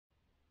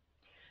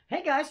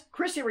Hey guys,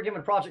 Chris here again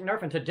with Project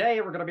Nerf, and today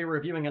we're going to be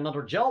reviewing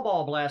another gel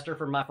ball blaster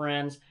from my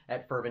friends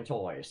at Ferven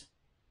Toys.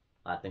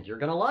 I think you're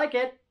going to like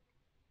it.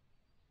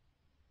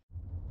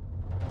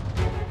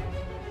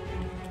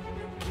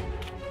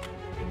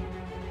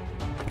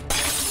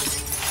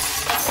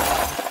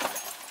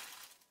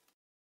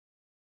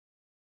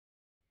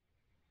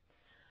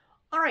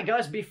 Alright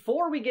guys,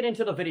 before we get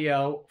into the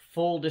video,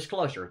 full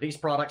disclosure, these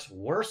products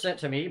were sent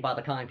to me by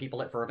the kind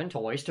people at Ferven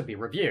Toys to be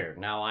reviewed.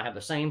 Now I have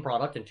the same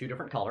product in two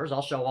different colors.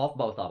 I'll show off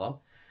both of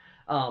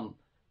them.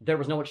 There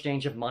was no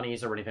exchange of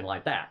monies or anything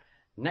like that.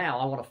 Now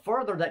I want to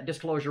further that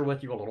disclosure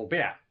with you a little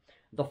bit.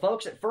 The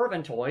folks at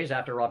Ferven Toys,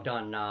 after I've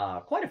done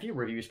quite a few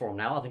reviews for them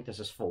now, I think this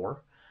is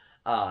 4,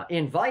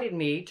 invited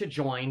me to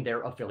join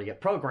their affiliate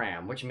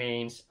program, which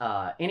means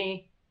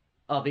any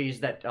of these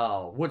that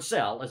would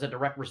sell as a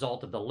direct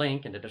result of the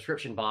link in the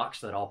description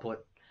box that I'll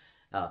put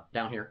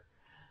down here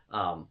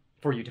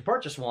for you to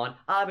purchase one,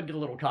 I would get a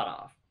little cut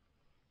off.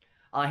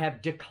 I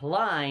have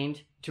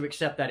declined to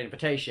accept that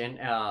invitation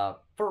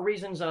for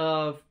reasons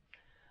of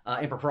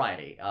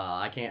impropriety.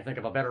 I can't think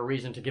of a better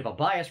reason to give a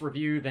biased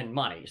review than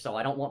money, so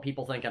I don't want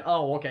people thinking,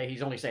 oh, okay,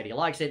 he's only said he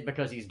likes it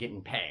because he's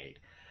getting paid.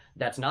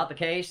 That's not the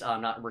case.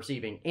 I'm not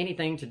receiving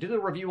anything to do the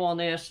review on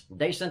this.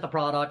 They sent the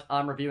product.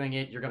 I'm reviewing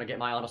it. You're going to get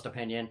my honest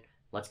opinion.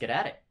 Let's get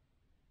at it.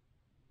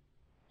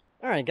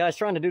 Alright guys,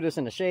 trying to do this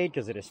in the shade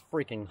because it is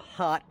freaking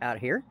hot out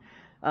here.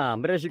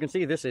 But as you can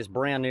see, this is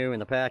brand new in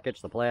the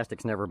package. The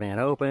plastic's never been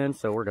opened,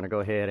 so we're going to go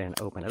ahead and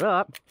open it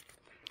up.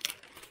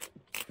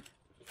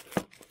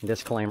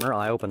 Disclaimer,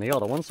 I opened the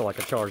other one so I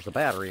could charge the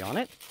battery on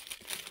it.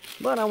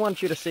 But I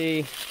want you to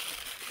see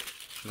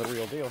the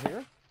real deal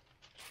here.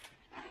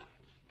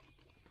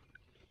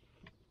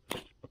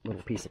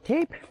 Little piece of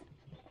tape.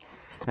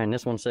 And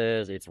this one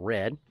says it's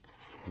red.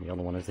 The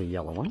other one is the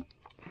yellow one.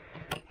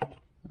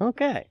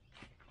 Okay.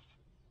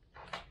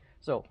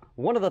 So,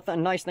 one of the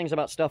nice things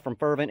about stuff from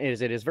Ferven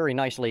is it is very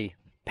nicely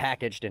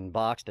packaged and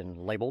boxed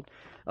and labeled.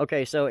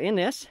 Okay, so in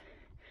this,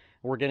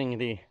 we're getting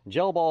the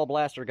gel ball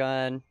blaster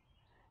gun,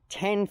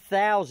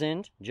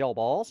 10,000 gel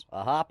balls,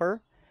 a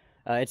hopper.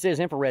 It says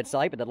infrared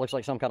sight, but that looks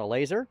like some kind of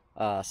laser.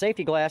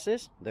 Safety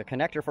glasses, the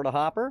connector for the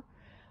hopper,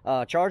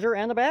 charger,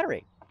 and the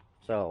battery.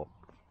 So,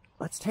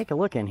 let's take a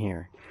look in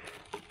here.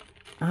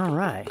 All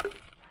right.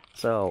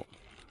 So,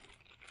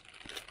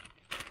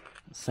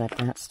 set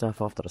that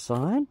stuff off to the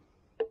side.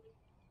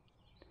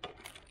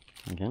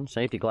 Again,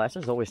 safety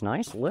glasses, always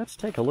nice. Let's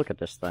take a look at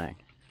this thing.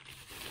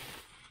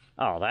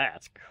 Oh,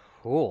 that's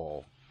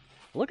cool.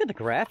 Look at the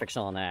graphics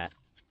on that.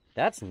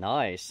 That's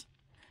nice.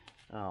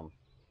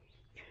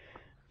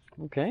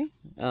 Okay.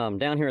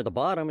 Down here at the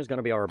bottom is going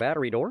to be our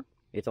battery door.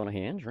 It's on a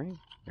hinge, right?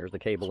 There's the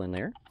cable in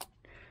there.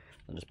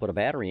 I'll just put a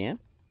battery in.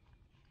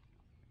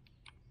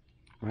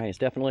 All right, it's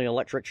definitely an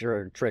electric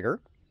trigger.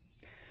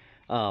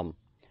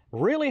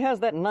 Really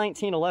has that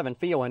 1911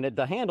 feel, and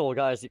the handle,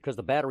 guys, because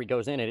the battery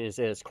goes in it,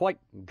 is quite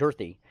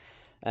girthy.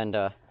 And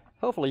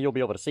hopefully you'll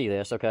be able to see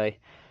this, okay?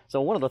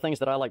 So one of the things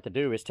that I like to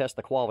do is test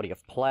the quality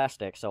of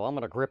plastic. So I'm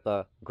going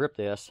to grip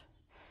this,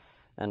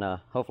 and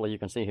hopefully you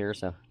can see here.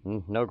 So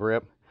no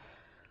grip.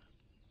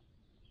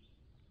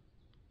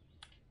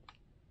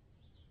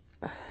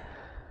 All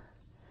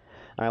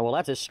right, well,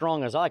 that's as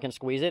strong as I can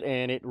squeeze it,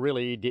 and it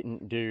really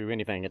didn't do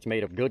anything. It's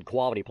made of good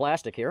quality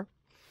plastic here.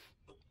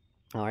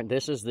 All right,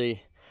 this is the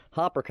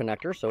hopper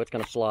connector, so it's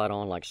going to slide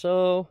on like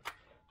so,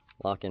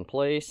 lock in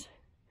place.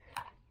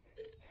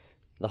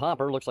 The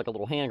hopper looks like a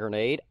little hand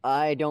grenade.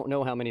 I don't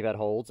know how many that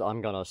holds.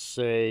 I'm going to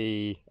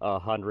say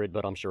 100,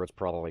 but I'm sure it's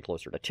probably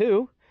closer to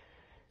 2.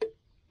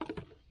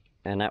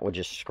 And that would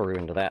just screw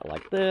into that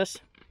like this.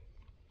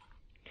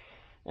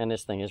 And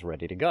this thing is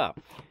ready to go.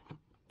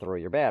 Throw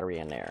your battery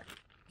in there.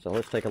 So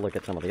let's take a look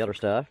at some of the other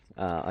stuff.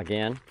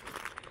 Again,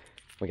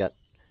 we got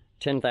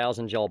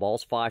 10,000 gel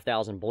balls,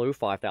 5,000 blue,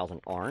 5,000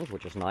 orange,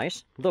 which is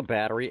nice. The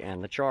battery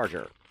and the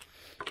charger.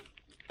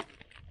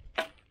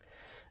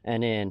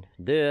 And then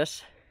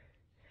this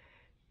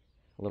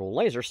little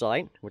laser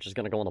sight, which is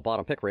going to go on the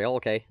bottom pick rail.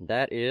 Okay,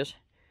 that is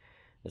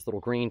this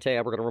little green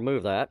tab. We're going to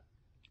remove that.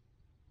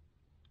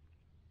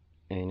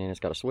 And then it's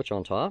got a switch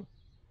on top.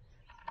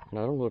 And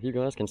I don't know if you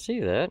guys can see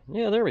that.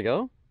 Yeah, there we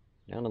go.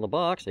 Down in the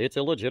box, it's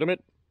a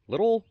legitimate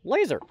little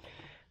laser.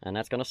 And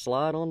that's going to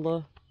slide on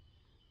the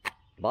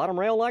bottom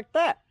rail like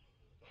that.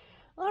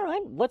 All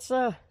right, let's,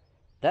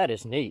 that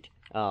is neat.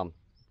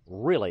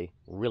 Really,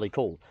 really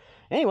cool.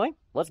 Anyway,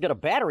 let's get a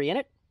battery in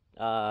it,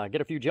 get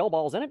a few gel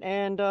balls in it,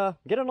 and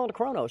get it on the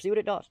chrono, see what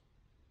it does.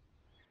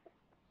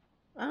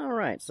 All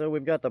right, so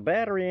we've got the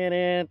battery in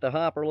it, the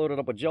hopper loaded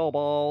up with gel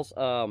balls.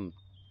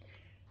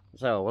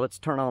 So let's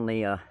turn on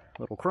the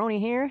little crony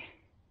here.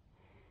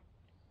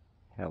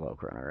 Hello,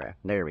 chronograph.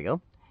 There we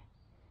go.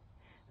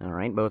 All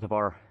right, both of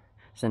our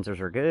sensors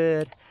are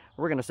good.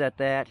 We're going to set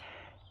that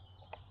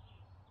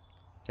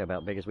to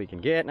about big as we can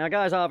get. Now,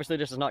 guys, obviously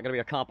this is not going to be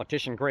a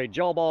competition grade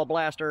gel ball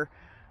blaster,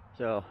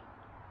 so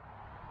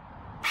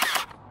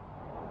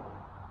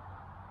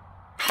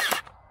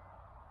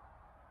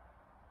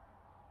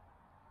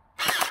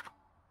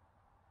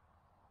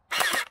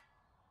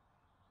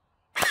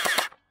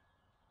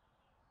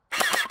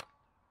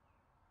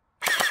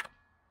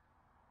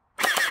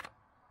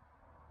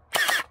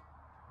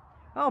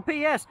Oh,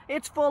 P.S.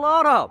 It's full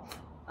auto.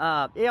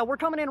 Yeah, we're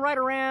coming in right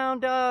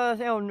around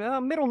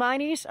middle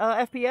 90s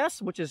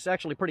FPS, which is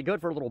actually pretty good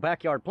for a little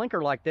backyard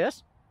plinker like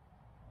this.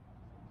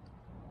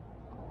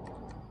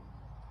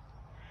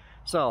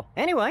 So,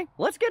 anyway,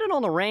 let's get it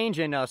on the range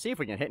and see if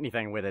we can hit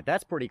anything with it.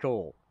 That's pretty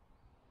cool.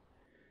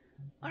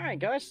 Alright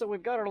guys, so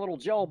we've got our little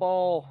gel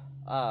ball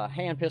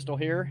hand pistol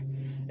here.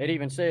 It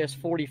even says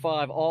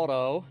 45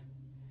 auto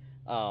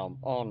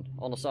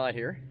on the side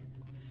here.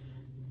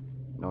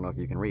 I don't know if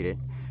you can read it.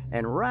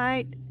 And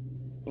right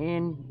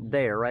in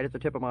there, right at the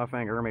tip of my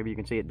finger, maybe you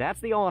can see it, that's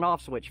the on and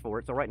off switch for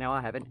it. So right now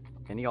I have it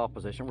in the off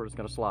position. We're just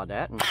going to slide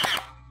that and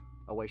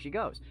away she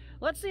goes.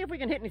 Let's see if we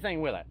can hit anything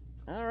with it.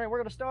 Alright, we're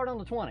going to start on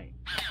the 20.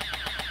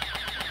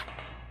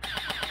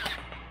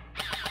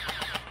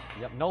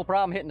 Yep, no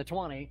problem hitting the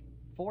 20.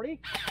 40.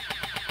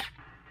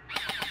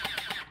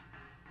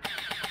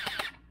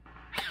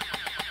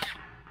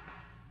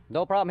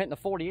 No problem hitting the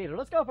 40 either.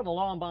 Let's go for the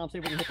long bomb, see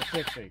if we can hit the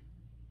 60.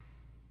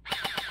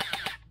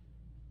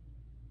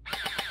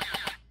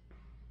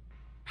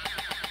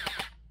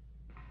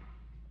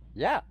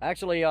 Yeah,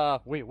 actually,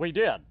 we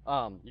did.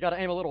 You got to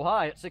aim a little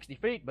high at 60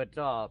 feet, but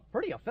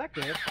pretty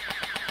effective.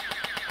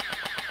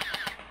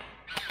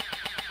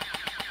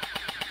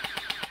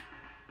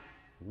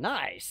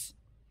 Nice.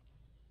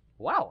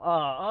 Wow,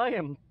 I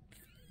am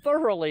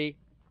thoroughly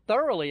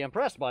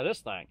impressed by this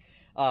thing.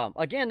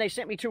 Again, they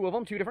sent me two of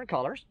them, two different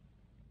colors.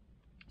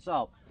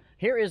 So,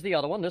 here is the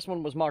other one. This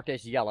one was marked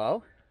as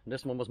yellow.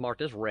 This one was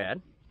marked as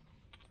red.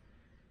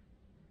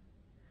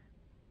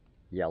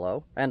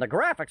 Yellow. And the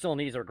graphics on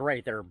these are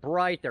great. They're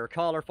bright, they're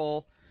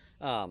colorful.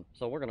 So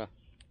we're going to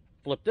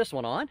flip this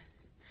one on.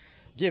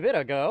 Give it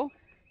a go.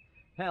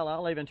 Hell,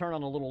 I'll even turn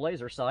on a little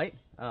laser sight.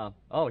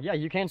 Oh, yeah,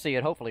 you can see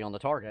it, hopefully, on the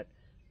target.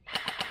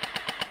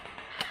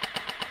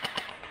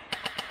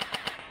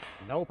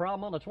 No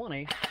problem on the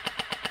 20.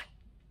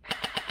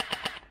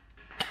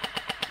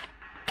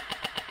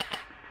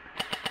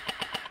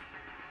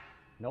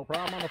 No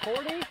problem on the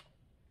 40.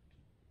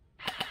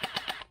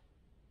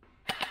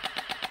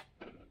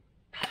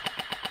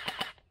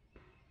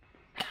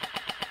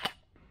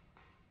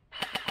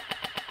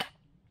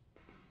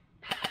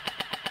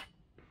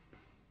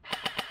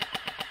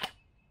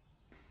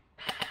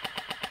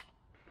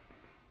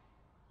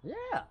 Yeah,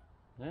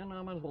 and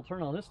I might as well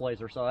turn on this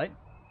laser sight.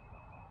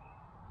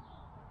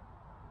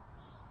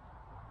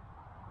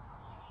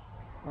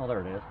 Oh,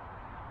 there it is.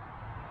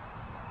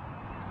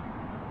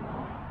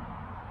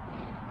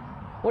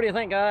 What do you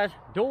think, guys?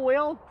 Dual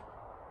wheel?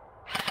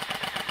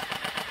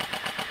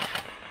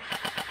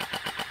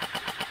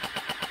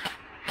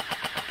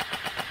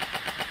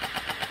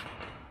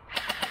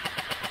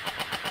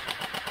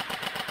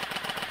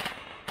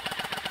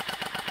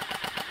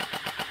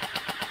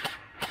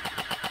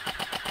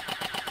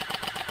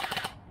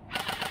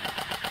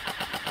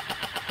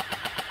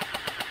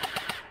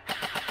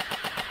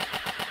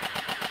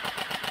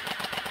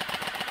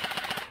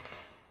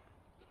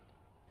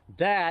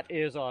 That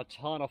is a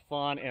ton of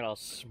fun in a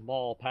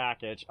small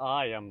package.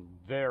 I am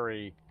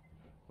very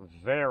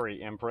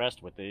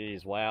impressed with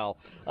these. Wow.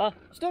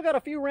 Still got a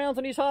few rounds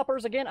in these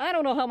hoppers. Again, I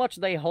don't know how much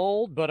they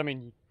hold, but I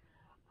mean,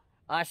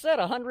 I said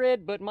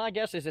 100, but my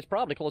guess is it's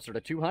probably closer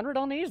to 200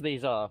 on these.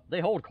 These, they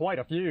hold quite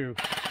a few.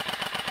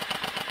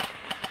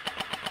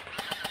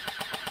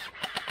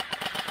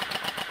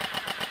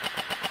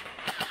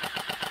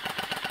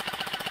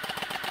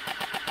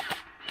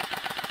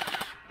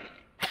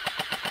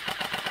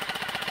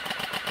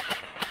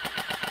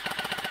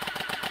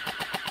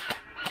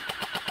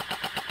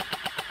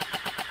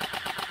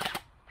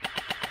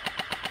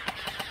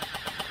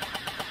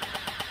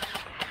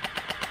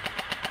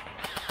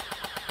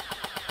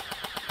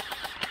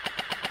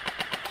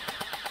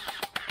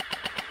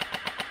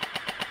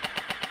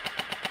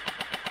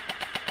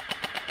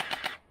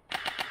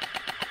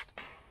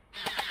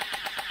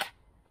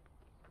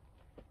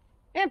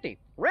 Empty.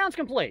 Round's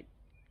complete.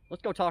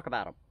 Let's go talk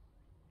about them.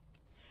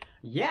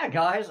 Yeah,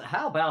 guys,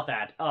 how about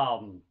that?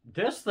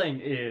 This thing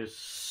is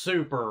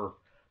super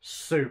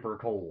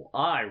cool.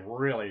 I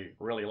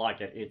really like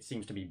it. It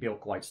seems to be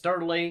built quite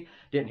sturdily.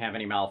 Didn't have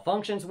any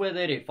malfunctions with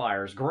it. It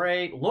fires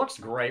great. Looks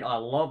great. I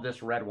love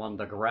this red one.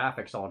 The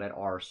graphics on it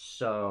are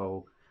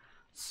so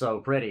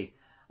pretty.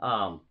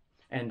 And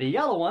the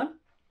yellow one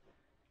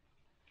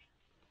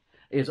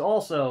is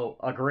also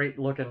a great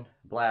looking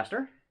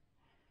blaster.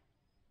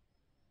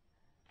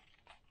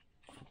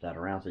 That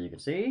around so you can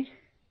see.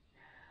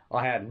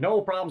 I had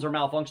no problems or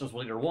malfunctions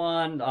with either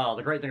one.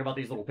 The great thing about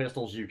these little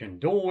pistols, you can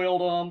dual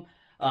wield them.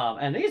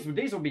 And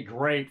these would be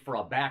great for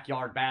a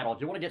backyard battle. If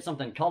you want to get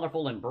something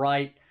colorful and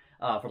bright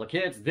for the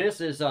kids,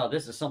 this is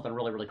something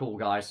really cool,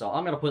 guys. So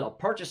I'm going to put a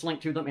purchase link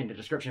to them in the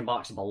description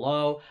box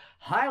below.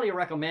 Highly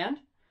recommend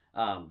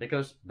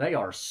because they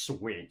are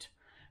sweet.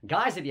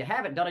 Guys, if you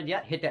haven't done it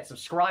yet, hit that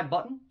subscribe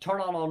button,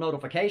 turn on all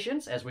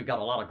notifications, as we've got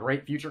a lot of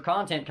great future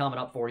content coming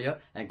up for you,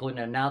 including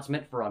an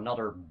announcement for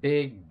another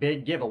big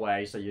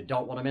giveaway, so you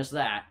don't want to miss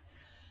that.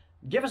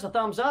 Give us a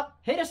thumbs up,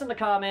 hit us in the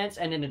comments,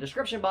 and in the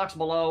description box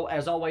below,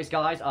 as always,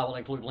 guys, I will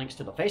include links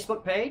to the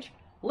Facebook page,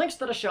 links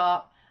to the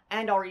shop,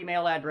 and our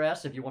email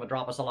address if you want to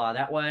drop us a line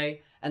that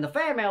way, and the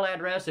fan mail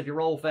address if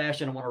you're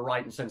old-fashioned and want to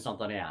write and send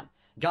something in.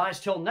 Guys,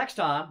 till next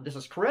time, this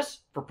is Chris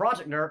for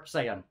Project Nerf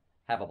saying,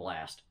 have a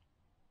blast.